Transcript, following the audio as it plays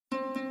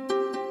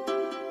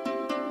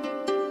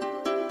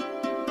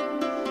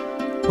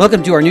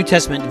Welcome to our New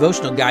Testament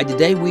devotional guide.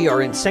 Today we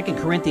are in 2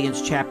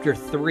 Corinthians chapter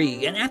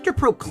 3. And after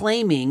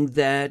proclaiming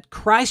that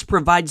Christ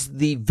provides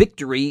the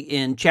victory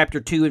in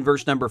chapter 2 and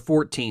verse number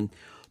 14,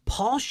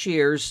 Paul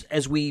shares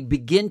as we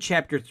begin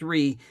chapter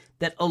 3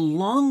 that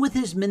along with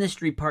his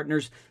ministry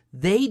partners,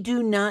 they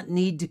do not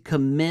need to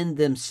commend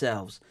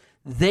themselves.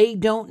 They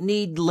don't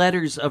need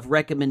letters of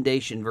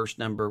recommendation, verse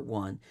number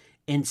 1.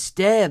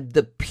 Instead,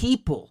 the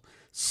people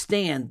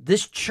stand,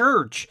 this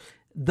church,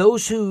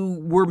 those who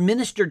were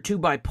ministered to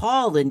by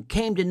Paul and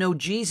came to know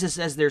Jesus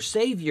as their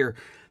Savior,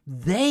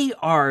 they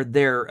are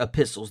their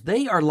epistles.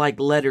 They are like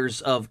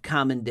letters of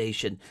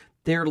commendation.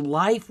 Their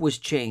life was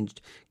changed.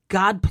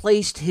 God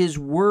placed his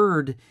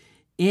word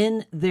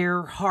in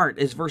their heart,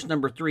 as verse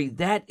number 3.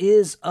 That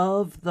is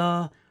of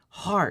the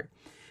heart.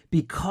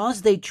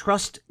 Because they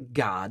trust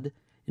God,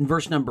 in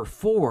verse number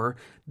 4,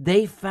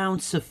 they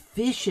found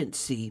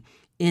sufficiency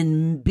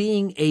in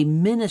being a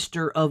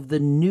minister of the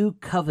new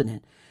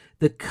covenant.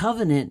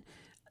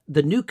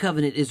 The new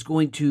covenant is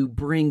going to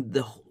bring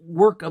the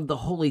work of the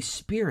Holy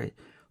Spirit.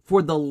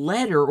 For the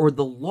letter or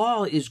the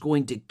law is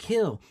going to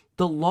kill.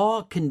 The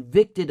law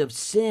convicted of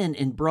sin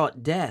and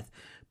brought death,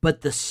 but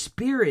the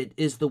Spirit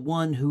is the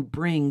one who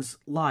brings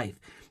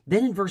life.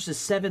 Then in verses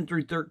 7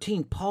 through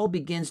 13, Paul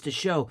begins to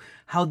show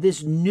how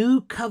this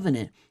new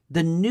covenant,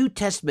 the New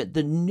Testament,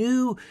 the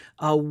new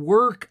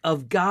work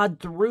of God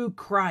through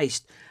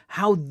Christ,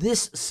 how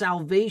this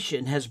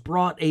salvation has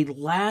brought a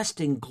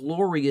lasting,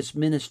 glorious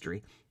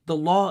ministry. The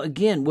law,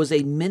 again, was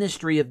a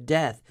ministry of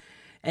death.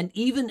 And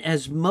even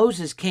as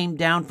Moses came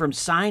down from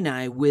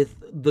Sinai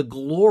with the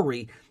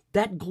glory,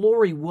 that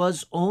glory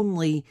was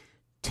only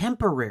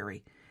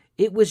temporary.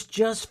 It was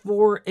just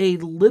for a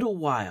little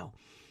while.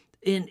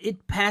 And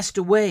it passed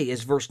away,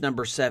 as verse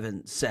number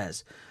 7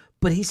 says.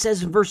 But he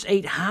says in verse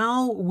 8,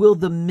 how will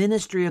the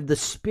ministry of the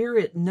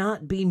Spirit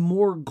not be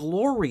more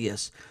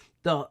glorious?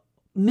 The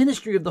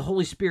ministry of the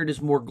Holy Spirit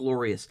is more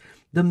glorious.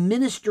 The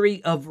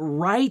ministry of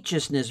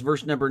righteousness,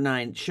 verse number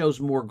 9,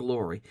 shows more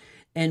glory.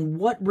 And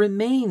what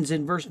remains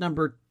in verse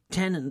number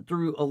 10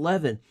 through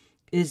 11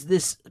 is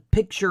this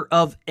picture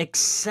of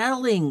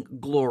excelling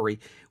glory.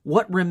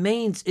 What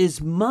remains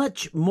is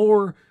much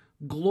more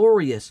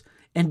glorious.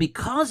 And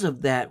because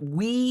of that,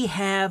 we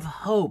have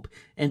hope.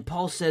 And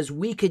Paul says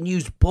we can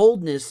use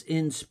boldness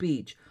in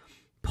speech.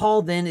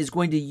 Paul then is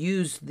going to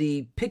use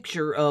the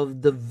picture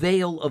of the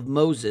veil of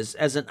Moses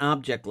as an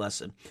object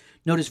lesson.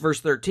 Notice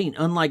verse 13,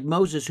 unlike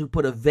Moses who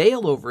put a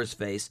veil over his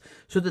face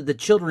so that the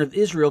children of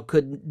Israel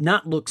could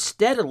not look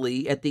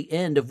steadily at the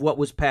end of what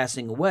was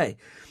passing away.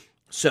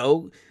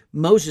 So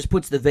Moses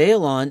puts the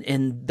veil on,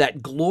 and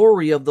that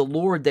glory of the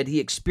Lord that he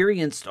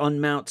experienced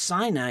on Mount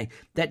Sinai,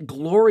 that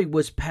glory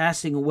was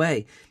passing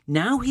away.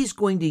 Now he's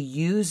going to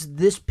use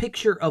this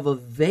picture of a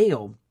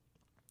veil,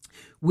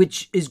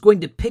 which is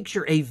going to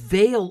picture a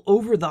veil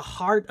over the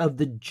heart of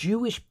the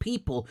Jewish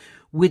people,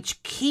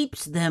 which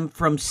keeps them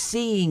from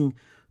seeing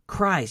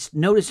Christ.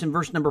 Notice in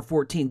verse number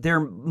 14, their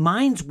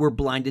minds were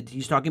blinded.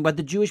 He's talking about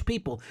the Jewish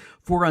people.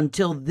 For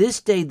until this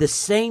day, the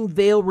same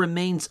veil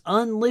remains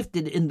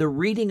unlifted in the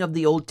reading of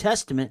the Old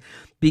Testament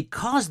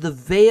because the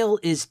veil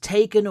is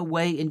taken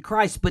away in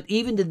Christ. But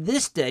even to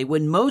this day,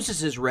 when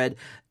Moses is read,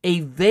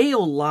 a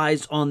veil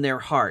lies on their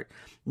heart.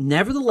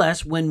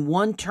 Nevertheless, when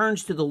one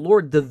turns to the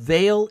Lord, the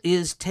veil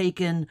is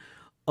taken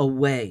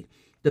away.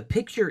 The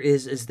picture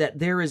is that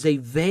there is a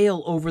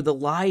veil over the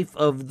life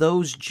of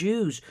those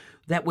Jews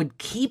that would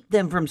keep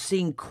them from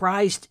seeing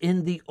Christ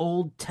in the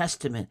Old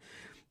Testament.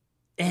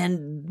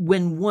 And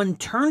when one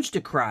turns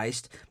to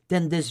Christ,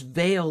 then this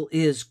veil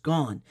is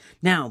gone.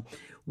 Now,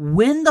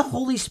 when the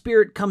Holy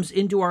Spirit comes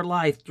into our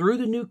life through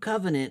the new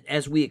covenant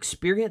as we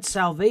experience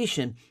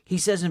salvation, he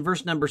says in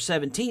verse number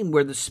 17,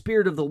 where the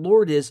Spirit of the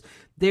Lord is,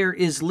 there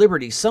is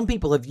liberty. Some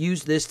people have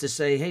used this to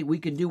say, hey, we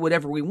can do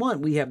whatever we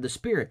want. We have the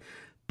Spirit.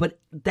 But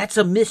that's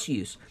a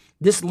misuse.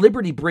 This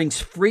liberty brings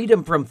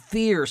freedom from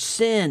fear,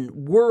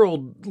 sin,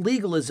 world,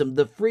 legalism,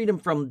 the freedom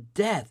from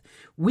death.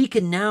 We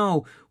can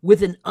now,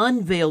 with an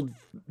unveiled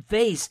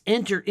face,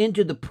 enter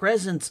into the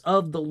presence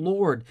of the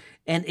Lord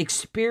and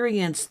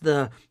experience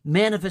the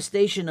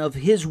manifestation of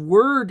his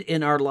word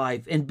in our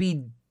life and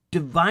be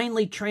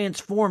divinely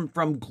transformed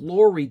from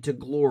glory to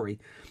glory.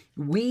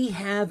 We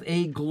have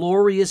a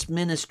glorious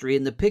ministry,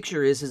 and the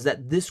picture is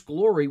that this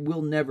glory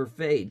will never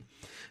fade.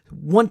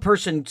 One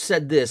person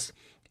said this,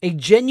 a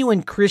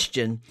genuine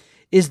Christian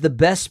is the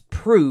best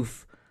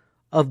proof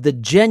of the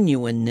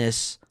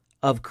genuineness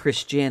of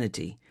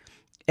Christianity.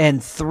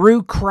 And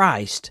through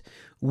Christ,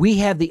 we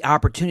have the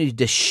opportunity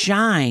to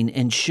shine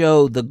and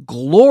show the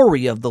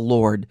glory of the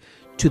Lord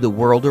to the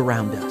world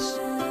around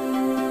us.